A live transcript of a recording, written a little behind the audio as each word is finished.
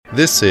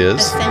This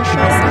is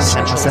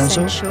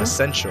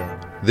Essential.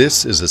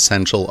 This is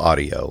Essential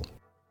Audio.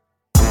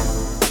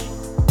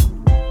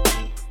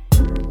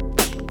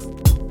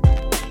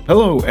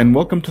 Hello and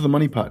welcome to The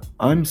Money Pot.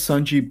 I'm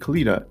Sanjeev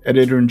Kalita,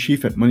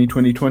 Editor-in-Chief at Money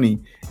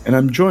 2020, and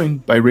I'm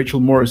joined by Rachel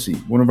Morrissey,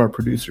 one of our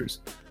producers.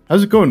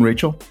 How's it going,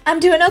 Rachel?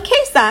 I'm doing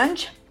okay,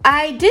 Sanj.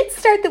 I did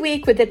start the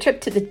week with a trip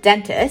to the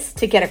dentist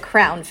to get a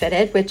crown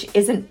fitted, which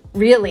isn't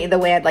really the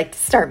way I'd like to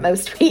start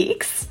most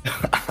weeks.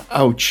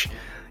 Ouch.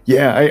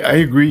 Yeah, I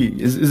agree.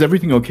 Is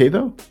everything okay,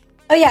 though?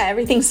 Oh yeah,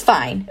 everything's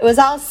fine. It was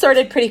all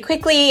sorted pretty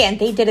quickly and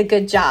they did a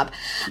good job.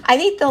 I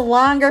think the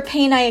longer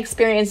pain I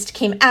experienced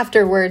came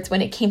afterwards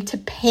when it came to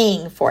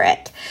paying for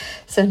it.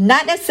 So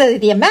not necessarily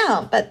the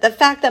amount, but the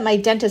fact that my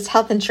dentist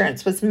health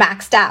insurance was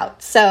maxed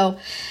out. So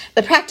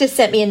the practice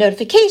sent me a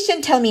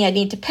notification telling me I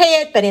need to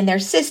pay it, but in their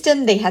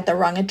system, they had the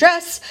wrong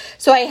address.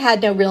 So I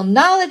had no real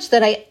knowledge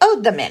that I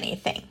owed them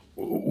anything.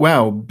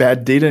 Wow,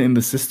 bad data in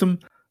the system?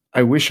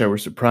 I wish I were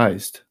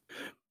surprised.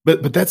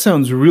 But that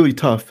sounds really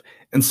tough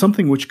and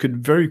something which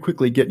could very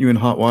quickly get you in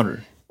hot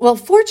water. Well,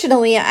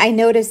 fortunately, I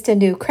noticed a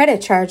new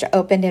credit charge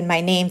opened in my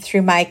name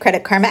through my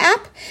Credit Karma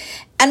app.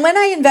 And when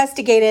I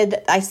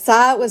investigated, I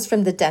saw it was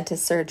from the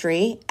dentist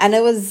surgery. And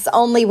it was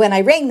only when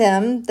I rang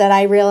them that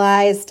I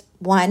realized,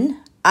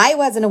 one, I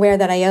wasn't aware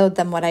that I owed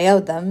them what I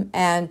owed them.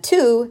 And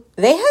two,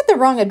 they had the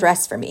wrong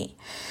address for me.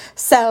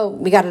 So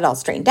we got it all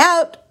straightened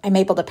out. I'm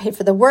able to pay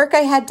for the work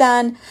I had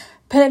done.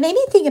 But it made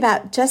me think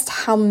about just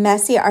how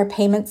messy our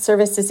payment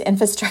services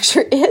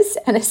infrastructure is,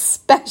 and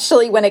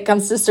especially when it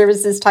comes to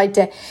services tied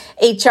to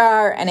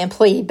HR and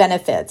employee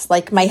benefits,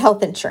 like my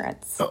health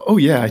insurance. Oh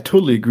yeah, I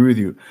totally agree with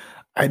you.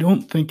 I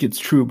don't think it's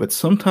true, but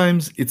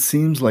sometimes it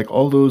seems like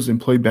all those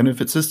employee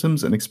benefit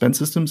systems and expense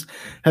systems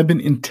have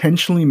been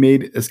intentionally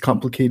made as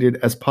complicated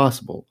as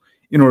possible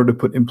in order to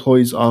put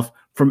employees off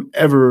from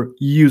ever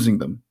using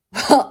them.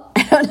 Well,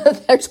 I don't know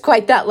if there's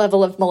quite that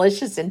level of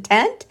malicious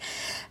intent.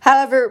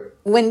 However,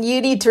 what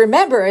you need to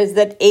remember is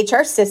that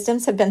HR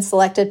systems have been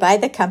selected by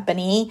the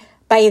company,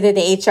 by either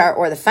the HR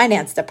or the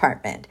finance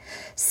department.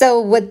 So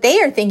what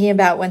they are thinking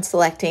about when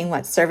selecting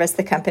what service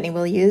the company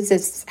will use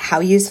is how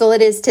useful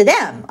it is to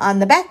them on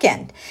the back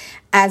end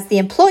as the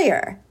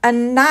employer,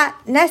 and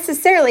not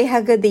necessarily how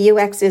good the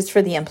UX is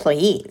for the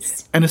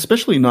employees. And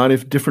especially not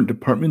if different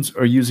departments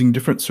are using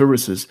different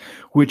services,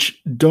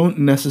 which don't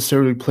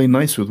necessarily play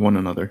nice with one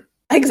another.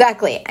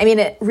 Exactly. I mean,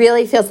 it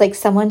really feels like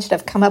someone should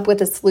have come up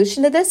with a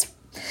solution to this.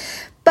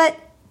 But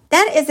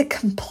that is a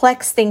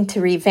complex thing to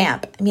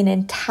revamp. I mean, an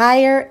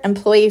entire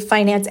employee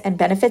finance and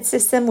benefit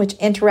system, which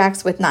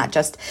interacts with not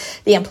just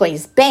the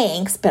employees'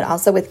 banks, but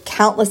also with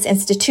countless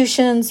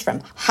institutions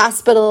from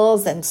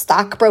hospitals and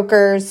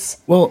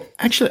stockbrokers. Well,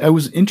 actually, I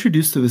was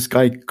introduced to this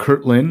guy,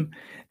 Kurt Lin,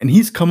 and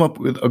he's come up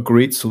with a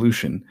great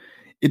solution.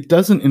 It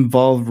doesn't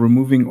involve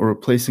removing or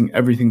replacing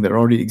everything that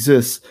already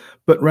exists,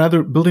 but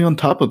rather building on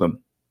top of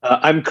them.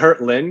 I'm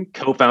Kurt Lin,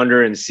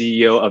 co-founder and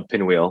CEO of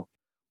Pinwheel.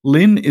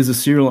 Lin is a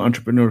serial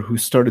entrepreneur who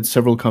started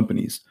several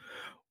companies.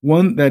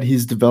 One that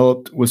he's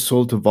developed was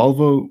sold to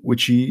Volvo,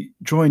 which he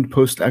joined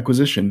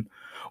post-acquisition.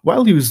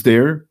 While he was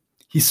there,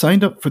 he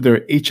signed up for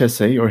their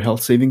HSA, or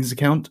health savings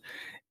account,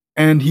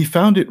 and he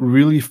found it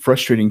really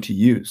frustrating to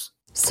use.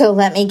 So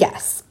let me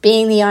guess.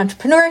 Being the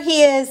entrepreneur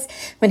he is,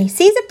 when he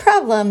sees a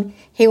problem,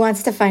 he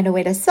wants to find a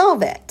way to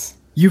solve it.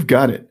 You've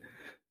got it.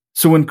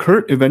 So when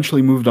Kurt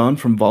eventually moved on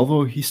from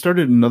Volvo, he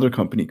started another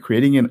company,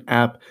 creating an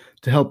app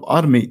to help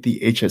automate the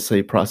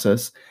HSA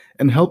process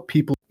and help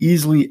people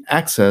easily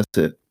access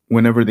it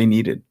whenever they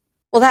need it.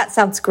 Well, that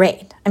sounds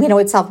great. I mean, it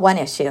would solve one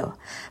issue.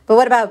 But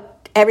what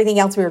about everything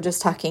else we were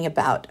just talking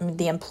about? I mean,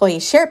 the employee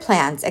share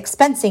plans,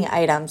 expensing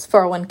items,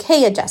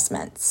 401k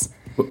adjustments.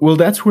 Well,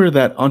 that's where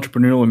that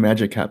entrepreneurial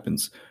magic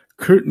happens.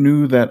 Kurt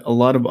knew that a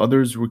lot of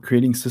others were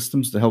creating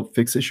systems to help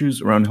fix issues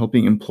around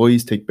helping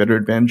employees take better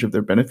advantage of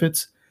their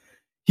benefits.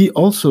 He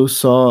also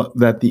saw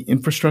that the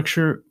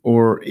infrastructure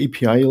or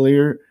API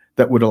layer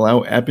that would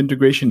allow app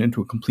integration into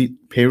a complete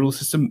payroll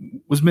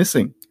system was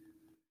missing.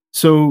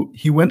 So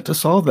he went to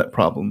solve that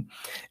problem.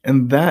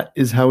 And that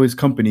is how his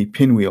company,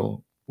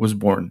 Pinwheel, was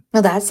born.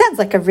 Well, that sounds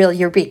like a real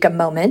eureka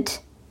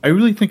moment. I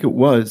really think it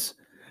was.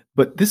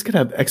 But this could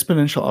have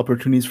exponential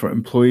opportunities for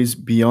employees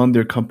beyond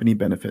their company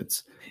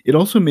benefits. It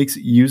also makes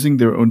using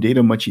their own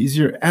data much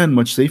easier and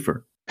much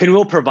safer.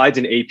 Pinwheel provides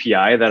an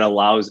API that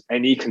allows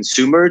any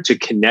consumer to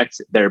connect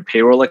their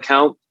payroll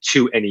account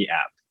to any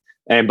app.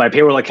 And by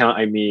payroll account,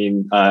 I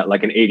mean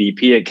like an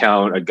ADP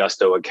account, a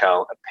Gusto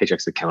account, a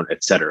Paychex account,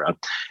 etc.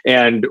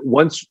 And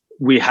once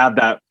we have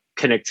that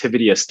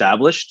connectivity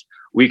established,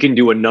 we can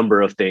do a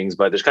number of things,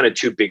 but there's kind of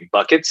two big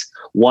buckets.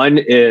 One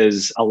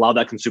is allow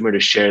that consumer to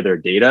share their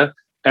data,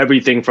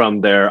 everything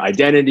from their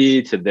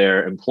identity to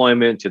their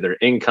employment to their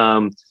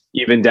income,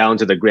 even down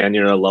to the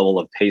granular level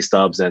of pay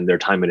stubs and their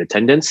time and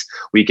attendance.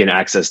 We can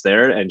access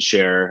there and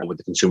share with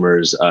the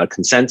consumer's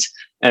consent.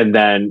 And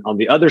then on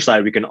the other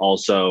side, we can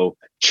also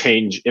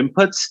change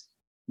inputs,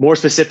 more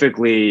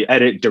specifically,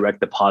 edit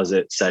direct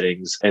deposit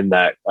settings in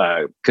that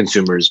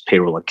consumer's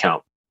payroll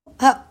account.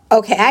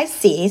 Okay, I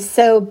see.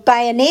 So by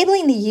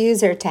enabling the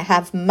user to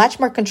have much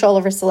more control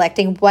over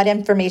selecting what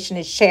information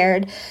is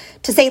shared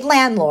to, say,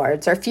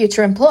 landlords or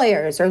future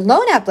employers or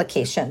loan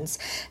applications,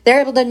 they're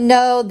able to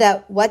know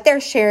that what they're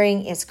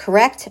sharing is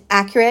correct,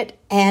 accurate,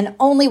 and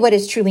only what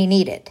is truly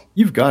needed.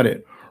 You've got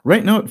it.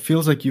 Right now, it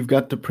feels like you've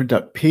got to print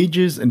out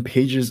pages and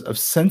pages of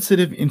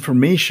sensitive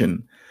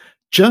information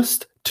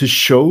just to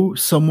show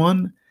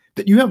someone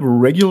that you have a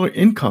regular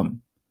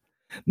income,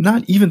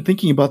 not even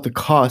thinking about the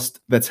cost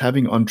that's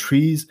having on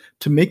trees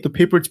to make the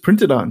paper it's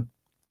printed on.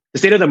 The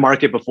state of the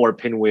market before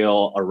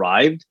Pinwheel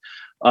arrived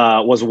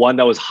was one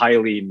that was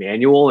highly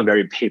manual and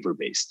very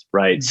paper-based,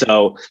 right? Mm-hmm.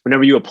 So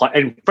whenever you apply,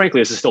 and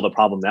frankly, this is still the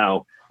problem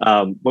now,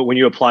 but when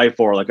you apply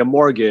for like a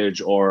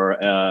mortgage or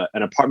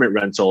an apartment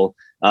rental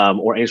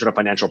or any sort of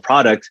financial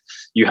product,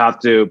 you have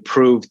to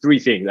prove three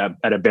things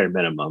at a bare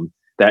minimum: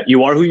 that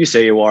you are who you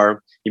say you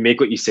are, you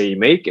make what you say you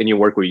make, and you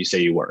work where you say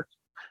you work.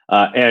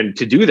 And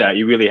to do that,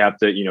 you really have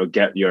to,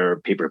 get your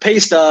paper pay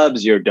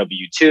stubs, your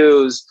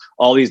W-2s,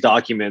 all these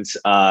documents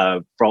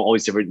from all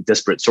these different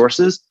disparate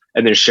sources,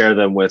 and then share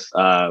them with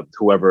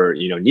whoever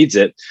needs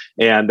it.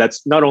 And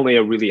that's not only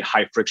a really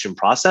high friction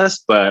process,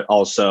 but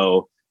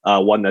also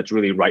one that's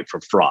really ripe for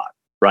fraud,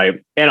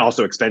 right? And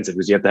also expensive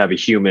because you have to have a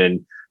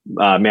human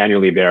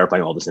manually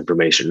verifying all this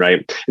information,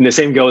 right? And the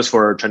same goes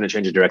for trying to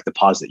change a direct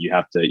deposit. You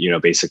have to,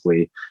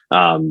 basically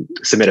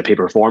submit a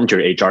paper form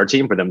to your HR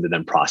team for them to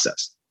then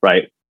process,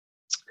 right?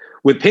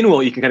 With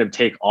Pinwheel, you can kind of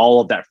take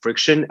all of that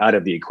friction out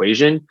of the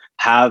equation,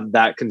 have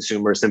that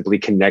consumer simply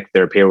connect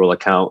their payroll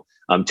account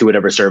to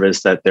whatever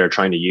service that they're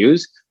trying to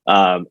use,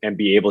 and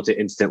be able to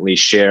instantly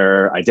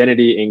share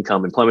identity,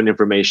 income, employment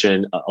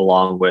information,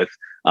 along with,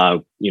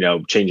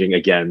 changing,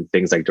 again,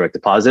 things like direct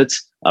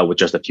deposits with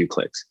just a few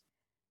clicks.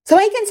 So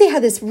I can see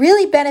how this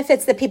really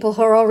benefits the people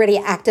who are already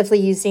actively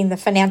using the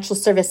financial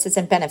services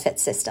and benefit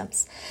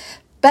systems.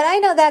 But I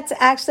know that's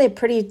actually a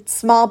pretty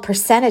small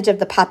percentage of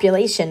the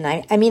population.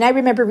 I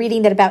remember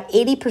reading that about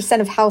 80%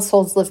 of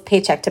households live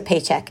paycheck to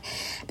paycheck.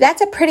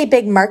 That's a pretty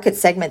big market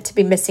segment to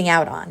be missing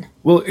out on.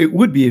 Well, it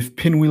would be if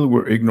Pinwheel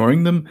were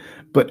ignoring them,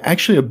 but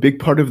actually a big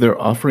part of their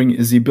offering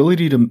is the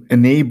ability to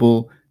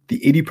enable the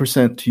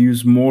 80% to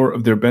use more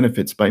of their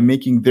benefits by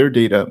making their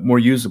data more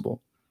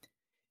usable.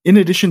 In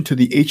addition to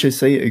the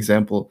HSA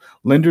example,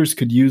 lenders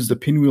could use the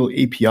Pinwheel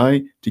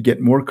API to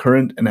get more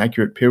current and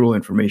accurate payroll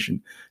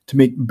information, to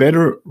make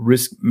better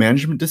risk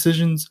management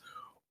decisions,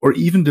 or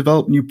even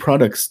develop new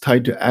products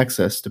tied to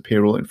access to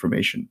payroll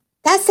information.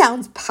 That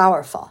sounds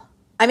powerful.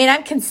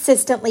 I'm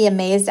consistently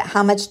amazed at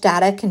how much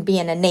data can be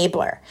an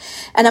enabler.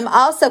 And I'm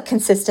also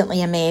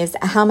consistently amazed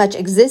at how much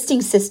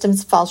existing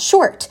systems fall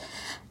short.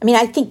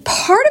 I think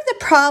part of the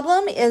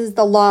problem is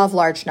the law of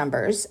large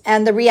numbers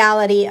and the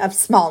reality of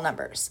small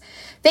numbers.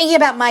 Thinking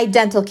about my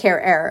dental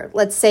care error,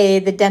 let's say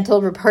the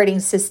dental reporting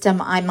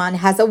system I'm on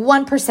has a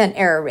 1%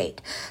 error rate.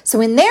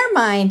 So in their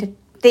mind,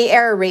 the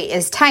error rate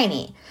is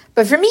tiny.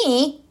 But for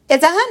me,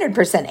 it's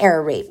 100%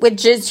 error rate,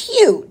 which is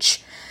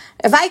huge.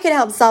 If I could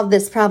help solve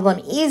this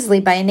problem easily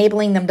by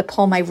enabling them to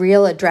pull my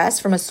real address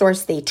from a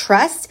source they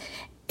trust,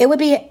 it would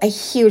be a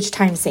huge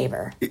time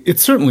saver. It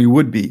certainly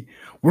would be.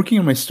 Working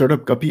on my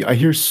startup, Guppy, I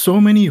hear so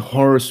many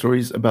horror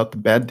stories about the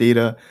bad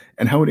data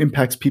and how it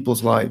impacts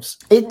people's lives.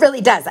 It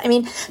really does.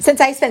 Since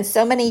I spent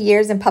so many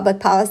years in public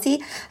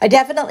policy, I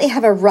definitely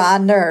have a raw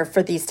nerve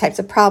for these types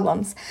of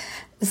problems.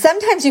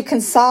 Sometimes you can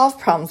solve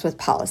problems with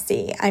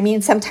policy.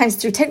 Sometimes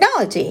through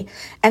technology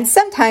and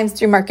sometimes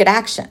through market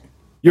action.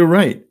 You're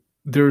right.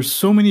 There are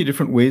so many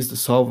different ways to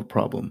solve a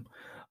problem.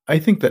 I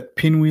think that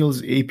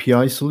Pinwheel's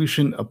API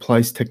solution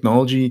applies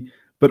technology,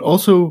 but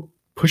also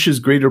pushes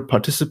greater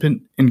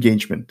participant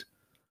engagement.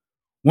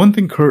 One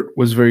thing Kurt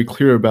was very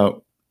clear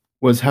about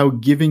was how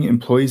giving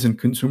employees and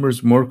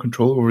consumers more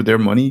control over their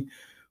money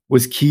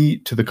was key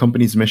to the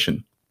company's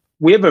mission.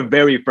 We have a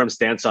very firm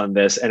stance on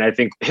this. And I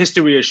think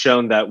history has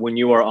shown that when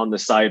you are on the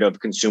side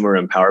of consumer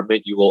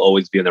empowerment, you will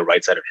always be on the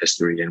right side of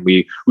history. And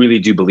we really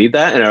do believe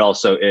that. And it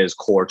also is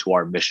core to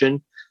our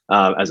mission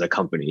as a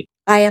company.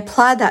 I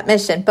applaud that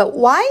mission. But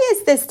why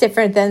is this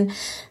different than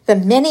the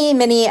many,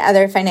 many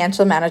other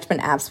financial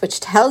management apps,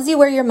 which tells you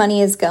where your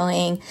money is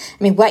going,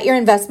 what your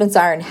investments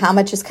are, and how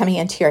much is coming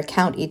into your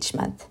account each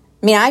month?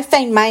 I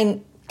find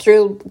mine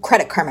through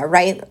Credit Karma,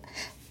 right?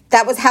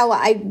 That was how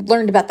I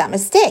learned about that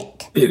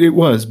mistake. It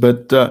was,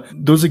 but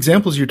those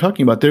examples you're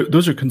talking about,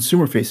 those are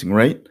consumer-facing,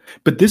 right?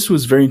 But this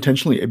was very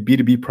intentionally a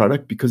B2B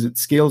product because it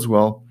scales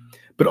well,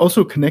 but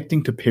also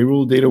connecting to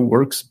payroll data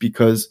works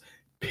because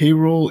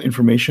payroll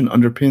information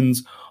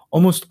underpins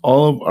almost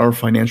all of our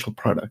financial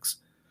products.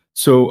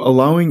 So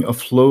allowing a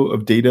flow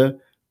of data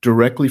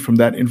directly from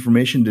that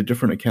information to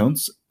different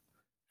accounts,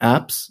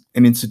 apps,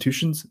 and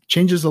institutions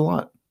changes a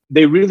lot.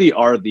 They really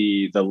are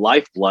the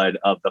lifeblood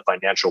of the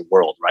financial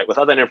world, right?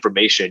 Without that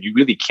information, you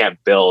really can't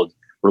build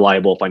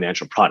reliable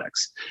financial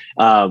products.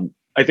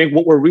 I think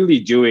what we're really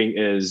doing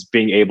is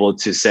being able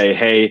to say,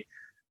 hey,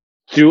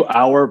 through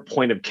our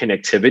point of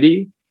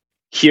connectivity,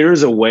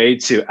 here's a way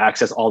to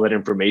access all that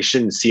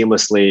information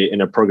seamlessly in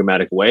a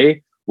programmatic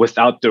way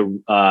without the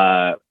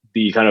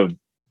kind of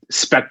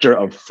specter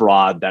of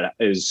fraud that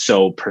is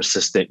so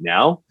persistent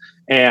now.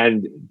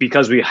 And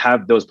because we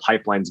have those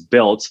pipelines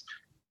built,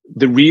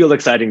 the real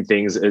exciting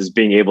things is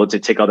being able to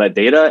take all that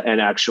data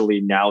and actually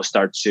now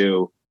start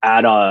to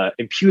add a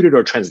imputed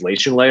or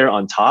translation layer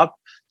on top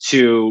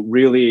to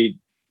really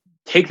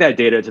take that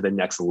data to the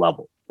next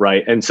level,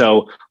 right? And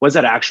so what does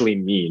that actually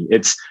mean?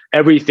 It's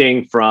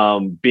everything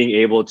from being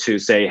able to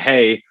say,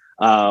 hey,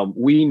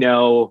 we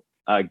know,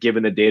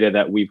 given the data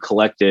that we've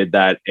collected,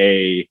 that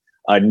a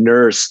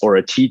nurse or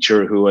a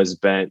teacher who has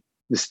spent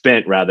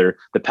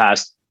the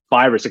past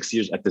 5 or 6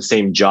 years at the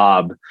same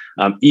job,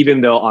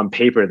 even though on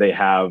paper they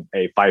have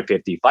a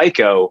 550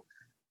 FICO,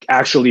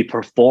 actually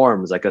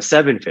performs like a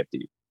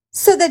 750.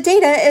 So the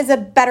data is a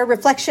better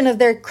reflection of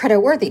their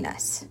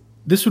creditworthiness.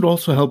 This would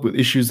also help with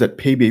issues that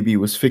Paybaby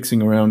was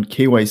fixing around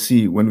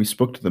KYC when we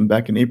spoke to them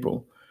back in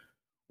April.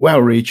 Wow,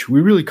 Rach, we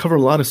really cover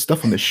a lot of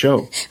stuff on this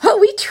show. Well,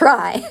 we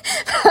try.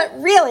 But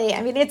really,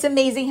 I mean, it's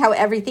amazing how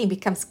everything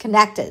becomes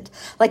connected,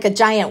 like a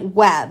giant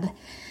web.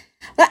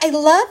 But I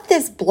love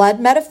this blood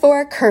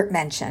metaphor Kurt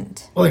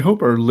mentioned. Well, I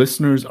hope our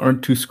listeners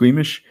aren't too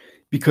squeamish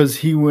because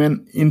he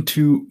went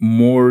into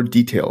more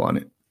detail on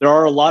it. There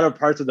are a lot of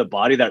parts of the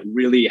body that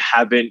really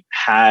haven't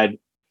had,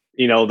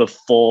 the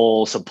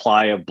full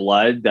supply of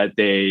blood that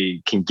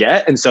they can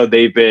get. And so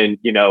they've been,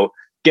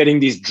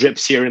 getting these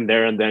drips here and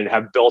there, and then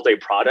have built a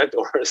product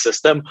or a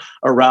system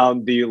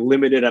around the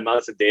limited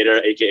amounts of data,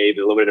 aka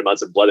the limited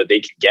amounts of blood that they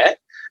can get.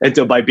 And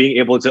so by being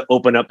able to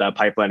open up that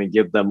pipeline and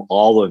give them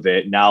all of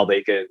it, now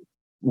they can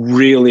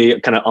really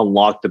kind of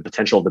unlock the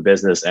potential of the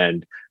business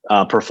and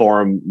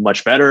perform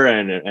much better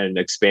and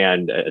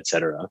expand, et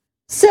cetera.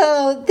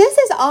 So this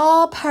is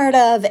all part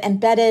of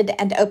embedded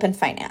and open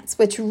finance,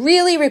 which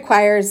really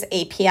requires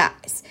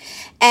APIs.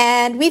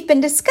 And we've been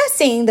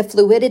discussing the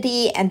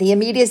fluidity and the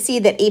immediacy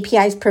that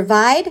APIs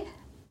provide,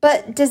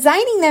 but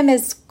designing them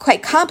is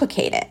quite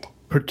complicated.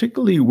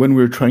 Particularly when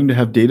we're trying to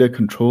have data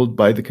controlled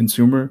by the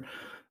consumer,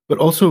 but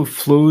also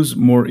flows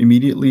more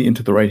immediately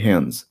into the right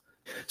hands.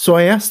 So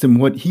I asked him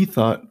what he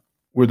thought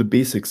were the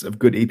basics of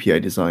good API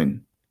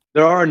design.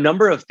 There are a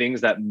number of things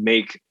that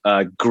make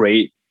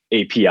great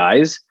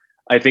APIs.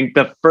 I think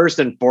the first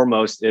and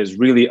foremost is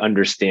really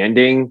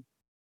understanding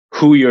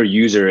who your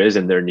user is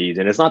and their needs.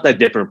 And it's not that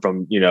different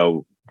from,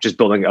 just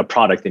building a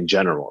product in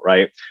general,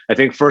 right? I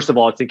think, first of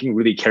all, thinking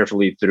really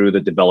carefully through the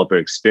developer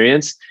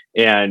experience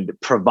and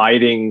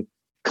providing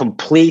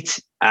complete,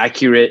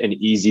 accurate, and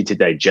easy to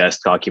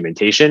digest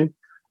documentation.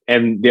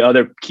 And the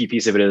other key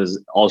piece of it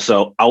is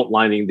also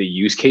outlining the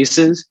use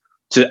cases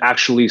to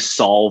actually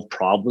solve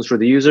problems for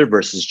the user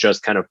versus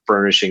just kind of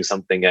furnishing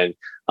something and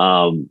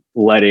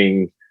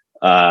letting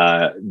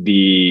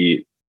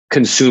the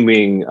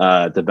consuming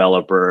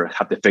developer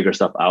have to figure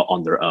stuff out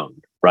on their own,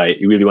 right?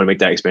 You really want to make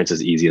that experience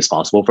as easy as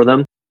possible for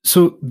them.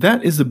 So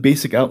that is the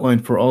basic outline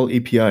for all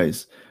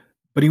APIs,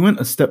 but he went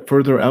a step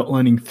further,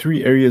 outlining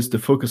 3 areas to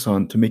focus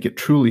on to make it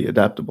truly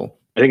adaptable.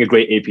 I think a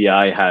great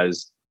API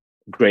has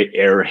great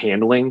error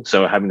handling.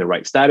 So having the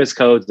right status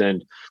codes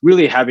and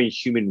really having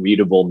human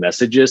readable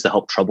messages to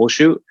help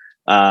troubleshoot.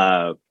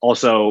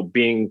 Also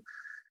being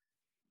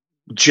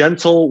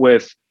gentle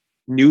with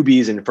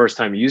newbies and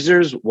first-time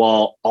users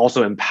while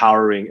also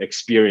empowering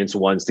experienced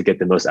ones to get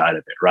the most out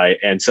of it, right?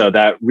 And so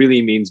that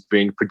really means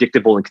being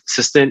predictable and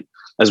consistent,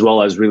 as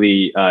well as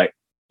really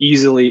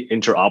easily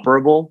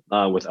interoperable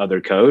with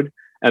other code.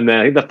 And then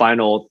I think the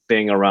final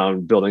thing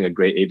around building a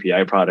great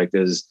API product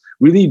is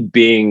really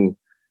being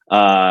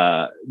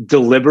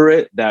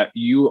deliberate that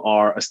you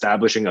are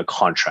establishing a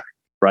contract,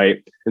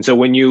 right? And so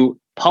when you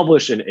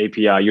publish an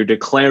API, you're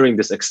declaring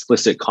this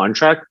explicit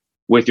contract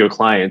with your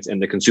clients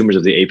and the consumers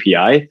of the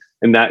API.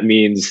 And that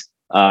means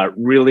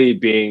really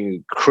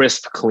being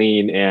crisp,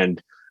 clean,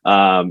 and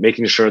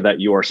making sure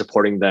that you are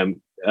supporting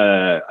them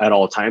at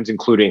all times,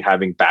 including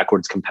having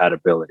backwards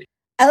compatibility.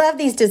 I love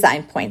these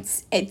design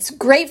points. It's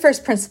great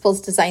first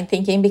principles design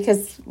thinking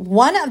because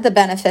one of the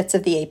benefits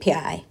of the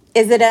API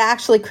is that it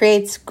actually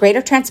creates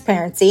greater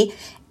transparency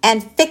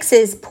and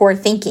fixes poor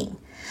thinking.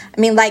 I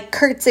mean, like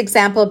Kurt's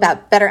example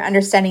about better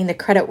understanding the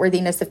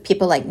creditworthiness of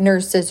people like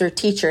nurses or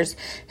teachers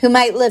who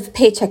might live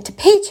paycheck to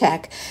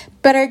paycheck,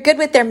 but are good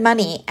with their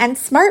money and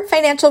smart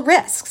financial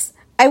risks.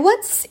 I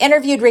once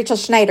interviewed Rachel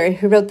Schneider,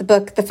 who wrote the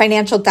book, The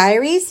Financial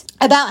Diaries,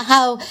 about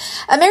how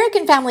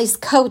American families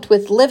cope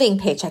with living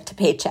paycheck to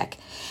paycheck.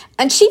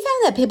 And she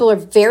found that people are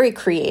very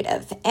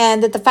creative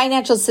and that the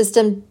financial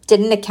system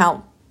didn't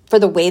account for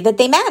the way that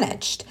they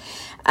managed.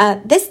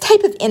 This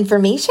type of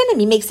information,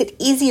 makes it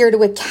easier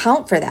to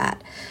account for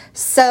that.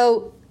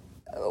 So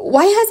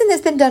why hasn't this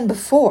been done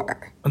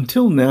before?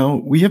 Until now,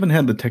 we haven't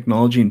had the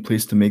technology in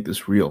place to make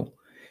this real.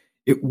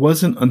 It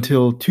wasn't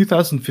until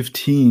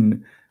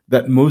 2015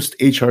 that most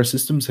HR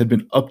systems had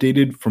been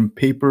updated from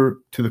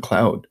paper to the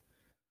cloud.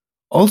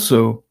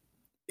 Also,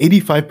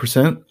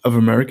 85% of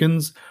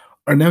Americans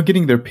are now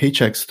getting their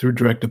paychecks through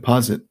direct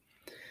deposit.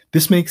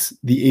 This makes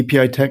the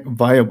API tech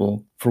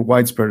viable for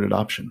widespread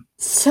adoption.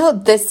 So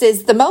this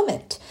is the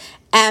moment.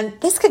 And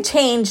this could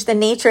change the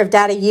nature of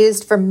data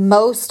used for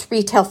most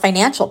retail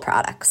financial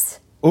products.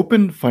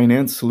 Open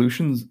finance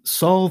solutions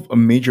solve a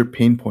major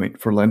pain point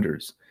for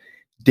lenders.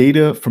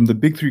 Data from the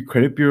big three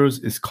credit bureaus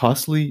is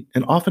costly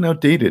and often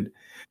outdated.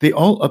 They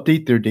all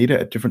update their data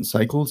at different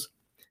cycles,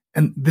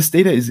 and this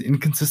data is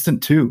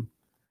inconsistent too.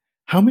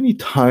 How many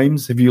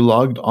times have you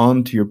logged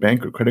on to your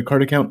bank or credit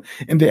card account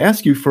and they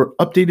ask you for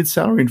updated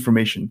salary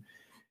information?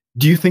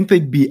 Do you think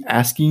they'd be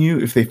asking you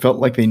if they felt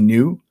like they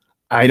knew?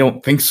 I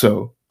don't think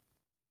so.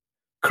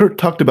 Kurt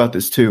talked about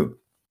this too.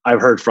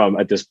 I've heard from,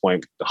 at this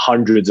point,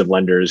 hundreds of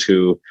lenders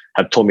who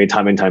have told me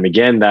time and time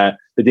again that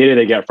the data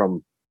they get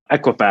from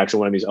Equifax or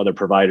one of these other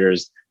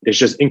providers is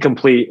just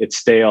incomplete, it's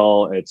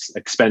stale, it's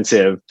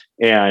expensive,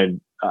 and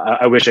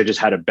I wish I just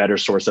had a better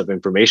source of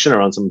information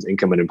around someone's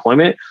income and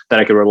employment that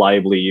I could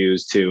reliably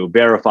use to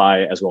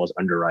verify as well as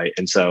underwrite.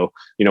 And so,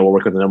 we're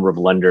working with a number of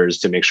lenders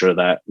to make sure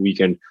that we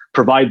can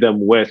provide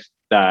them with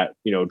that,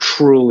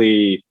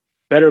 truly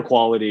better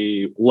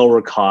quality,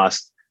 lower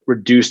cost,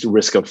 reduced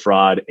risk of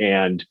fraud,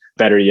 and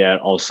better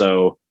yet,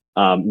 also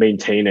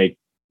maintain a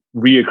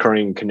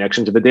reoccurring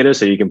connection to the data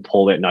so you can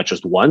pull it not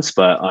just once,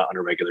 but on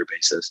a regular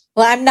basis.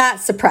 Well, I'm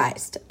not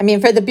surprised.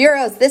 For the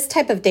bureaus, this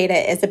type of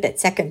data is a bit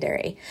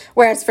secondary,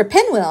 whereas for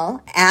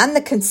Pinwheel and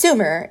the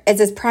consumer,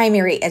 it's as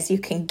primary as you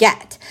can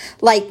get.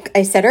 Like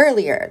I said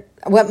earlier,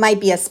 what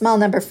might be a small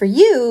number for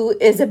you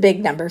is a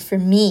big number for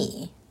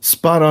me.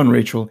 Spot on,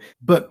 Rachel.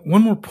 But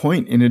one more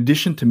point, in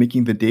addition to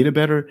making the data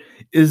better,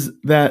 is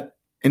that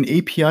an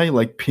API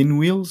like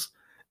Pinwheels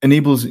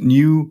enables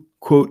new,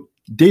 quote,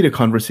 data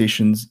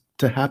conversations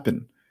to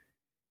happen,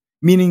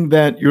 meaning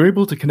that you're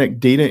able to connect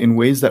data in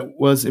ways that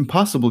was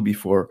impossible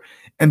before.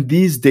 And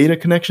these data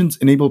connections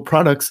enable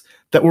products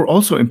that were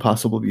also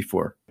impossible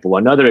before. Well,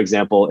 another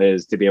example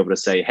is to be able to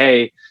say,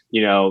 hey,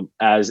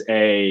 as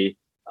a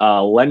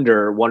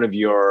lender, one of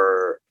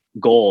your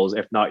goals,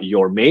 if not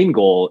your main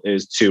goal,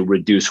 is to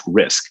reduce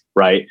risk,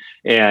 right?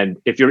 And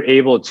if you're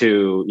able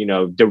to,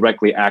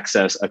 directly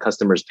access a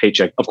customer's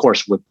paycheck, of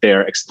course, with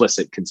their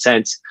explicit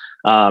consent,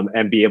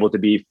 and be able to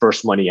be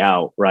first money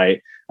out,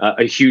 right?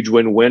 A huge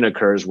win-win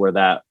occurs where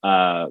that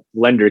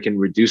lender can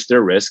reduce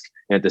their risk,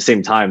 and at the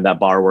same time, that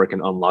borrower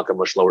can unlock a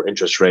much lower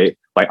interest rate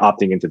by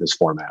opting into this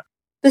format.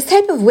 This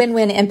type of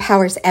win-win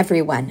empowers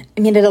everyone.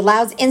 It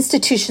allows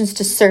institutions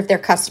to serve their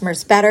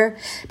customers better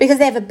because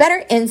they have a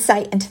better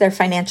insight into their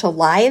financial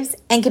lives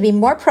and can be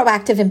more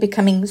proactive in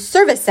becoming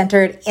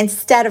service-centered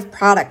instead of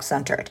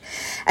product-centered.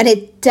 And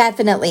it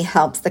definitely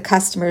helps the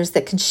customers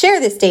that can share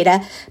this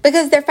data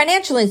because their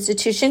financial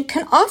institution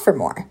can offer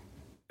more.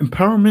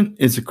 Empowerment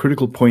is a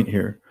critical point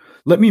here.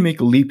 Let me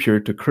make a leap here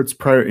to Kurt's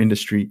prior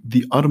industry,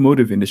 the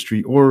automotive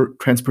industry or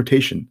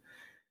transportation.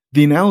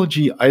 The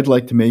analogy I'd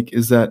like to make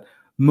is that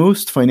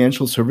most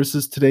financial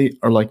services today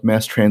are like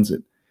mass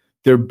transit.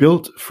 They're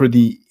built for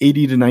the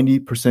 80 to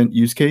 90%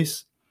 use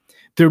case.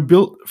 They're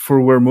built for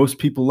where most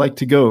people like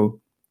to go.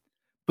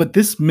 But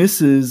this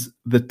misses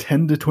the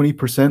 10 to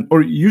 20%,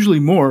 or usually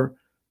more,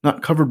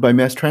 not covered by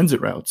mass transit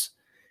routes.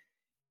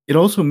 It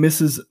also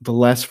misses the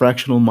last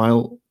fractional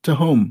mile to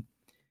home.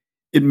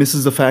 It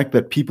misses the fact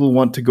that people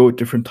want to go at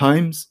different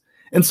times,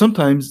 and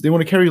sometimes they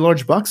want to carry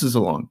large boxes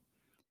along.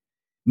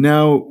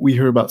 Now we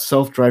hear about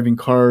self-driving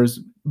cars,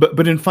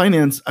 but in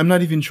finance, I'm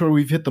not even sure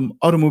we've hit the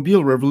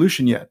automobile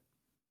revolution yet.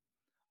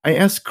 I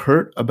asked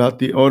Kurt about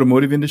the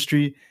automotive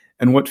industry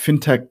and what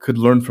fintech could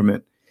learn from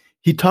it.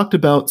 He talked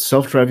about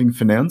self-driving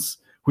finance,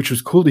 which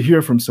was cool to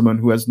hear from someone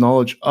who has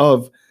knowledge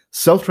of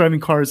self-driving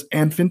cars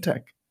and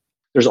fintech.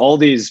 There's all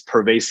these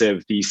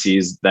pervasive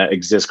theses that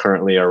exist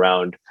currently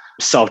around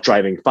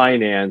self-driving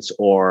finance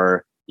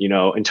or,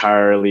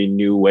 entirely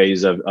new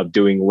ways of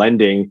doing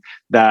lending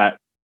that,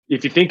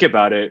 if you think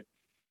about it,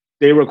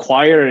 they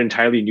require an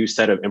entirely new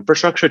set of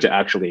infrastructure to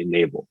actually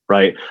enable,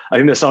 right? I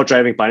think the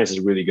self-driving finance is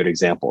a really good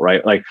example,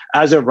 right? Like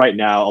as of right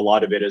now, a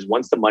lot of it is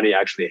once the money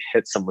actually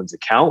hits someone's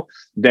account,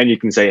 then you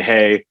can say,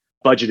 hey,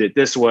 budget it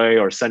this way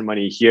or send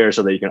money here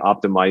so that you can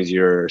optimize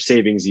your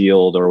savings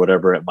yield or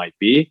whatever it might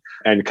be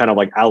and kind of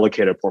like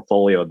allocate a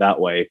portfolio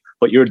that way.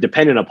 But you're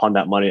dependent upon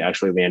that money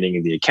actually landing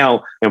in the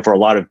account. And for a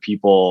lot of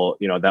people,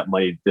 that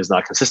money is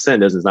not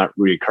consistent, is not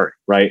recurring,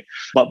 right?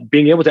 But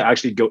being able to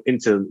actually go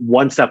into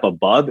one step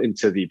above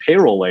into the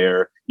payroll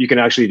layer, you can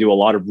actually do a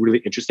lot of really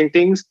interesting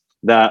things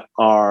that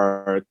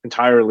are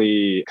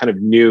entirely kind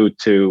of new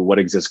to what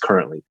exists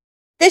currently.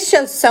 This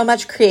shows so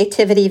much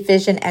creativity,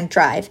 vision, and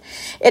drive.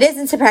 It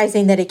isn't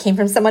surprising that it came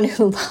from someone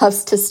who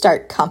loves to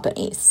start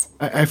companies.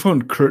 I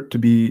found Kurt to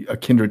be a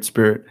kindred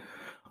spirit.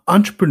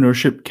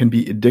 Entrepreneurship can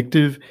be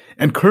addictive,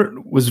 and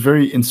Kurt was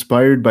very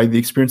inspired by the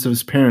experience of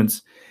his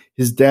parents.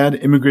 His dad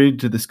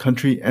immigrated to this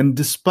country, and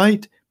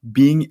despite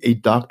being a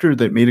doctor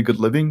that made a good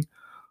living,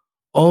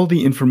 all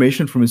the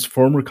information from his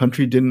former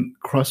country didn't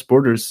cross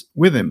borders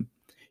with him.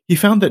 He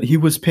found that he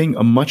was paying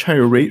a much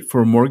higher rate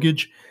for a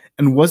mortgage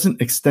and wasn't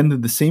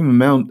extended the same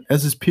amount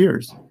as his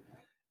peers.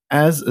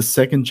 As a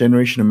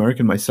second-generation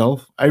American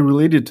myself, I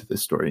related to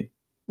this story.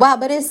 Wow,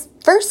 but his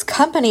first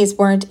companies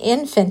weren't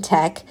in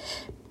fintech.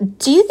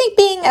 Do you think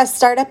being a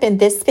startup in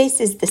this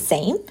space is the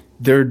same?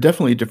 There are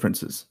definitely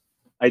differences.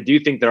 I do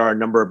think there are a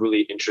number of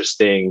really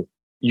interesting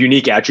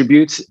unique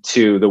attributes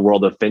to the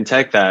world of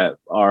fintech that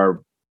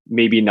are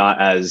maybe not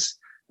as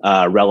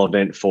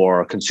relevant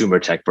for consumer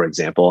tech, for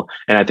example.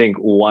 And I think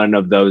one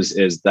of those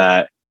is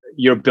that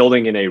you're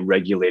building in a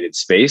regulated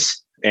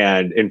space.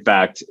 And in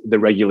fact, the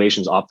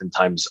regulations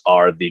oftentimes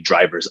are the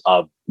drivers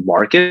of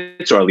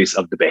markets, or at least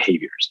of the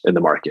behaviors in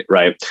the market,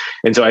 right?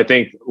 And so I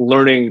think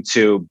learning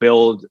to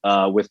build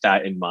with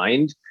that in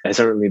mind has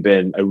certainly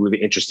been a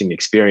really interesting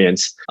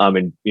experience.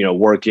 And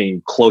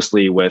working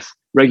closely with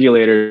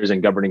regulators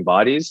and governing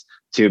bodies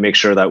to make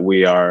sure that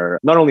we are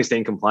not only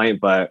staying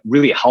compliant, but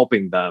really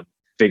helping them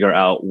figure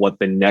out what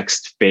the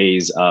next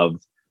phase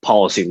of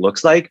policy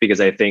looks like. Because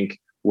I think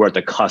we're at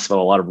the cusp of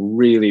a lot of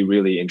really,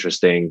 really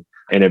interesting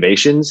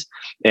innovations.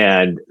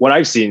 And what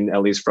I've seen,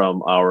 at least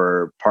from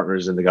our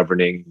partners in the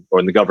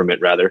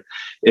government rather,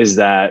 is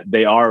that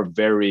they are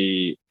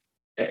very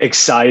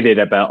excited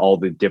about all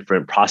the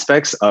different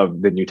prospects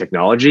of the new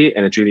technology.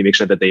 And it's really make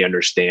sure that they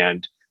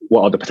understand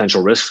what all the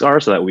potential risks are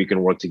so that we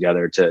can work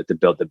together to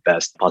build the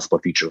best possible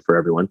future for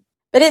everyone.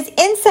 But his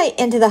insight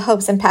into the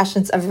hopes and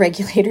passions of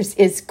regulators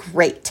is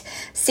great.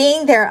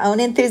 Seeing their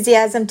own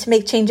enthusiasm to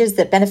make changes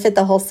that benefit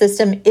the whole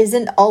system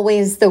isn't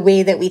always the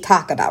way that we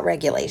talk about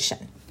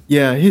regulation.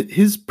 Yeah,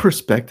 his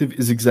perspective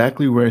is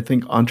exactly where I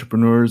think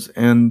entrepreneurs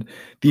and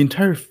the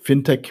entire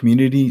fintech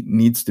community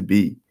needs to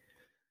be.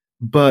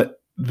 But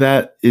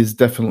that is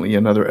definitely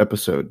another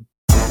episode.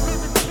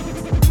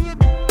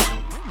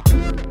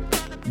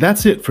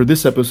 That's it for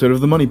this episode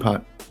of The Money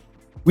Pot.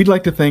 We'd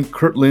like to thank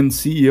Kurt Lin,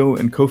 CEO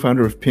and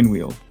co-founder of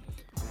Pinwheel.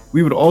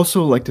 We would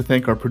also like to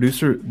thank our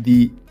producer,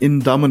 the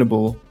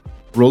indomitable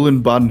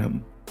Roland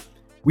Bodenham.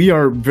 We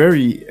are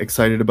very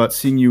excited about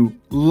seeing you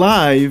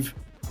live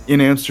in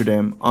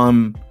Amsterdam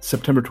on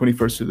September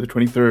 21st through the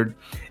 23rd,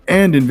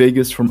 and in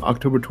Vegas from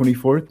October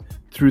 24th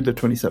through the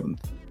 27th.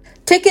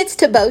 Tickets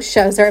to both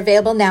shows are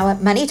available now at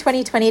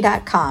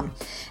money2020.com.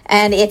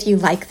 And if you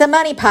like The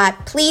Money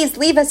Pot, please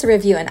leave us a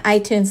review on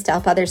iTunes to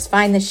help others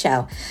find the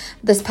show.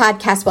 This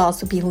podcast will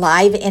also be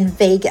live in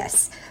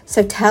Vegas.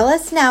 So tell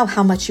us now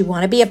how much you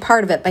want to be a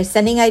part of it by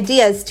sending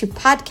ideas to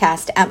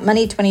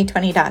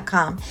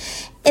podcast@money2020.com.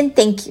 And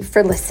thank you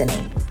for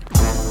listening.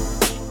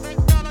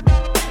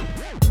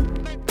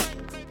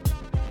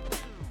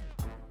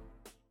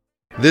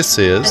 This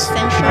is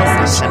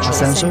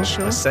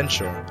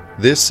Essential.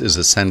 This is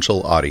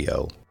Essential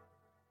Audio.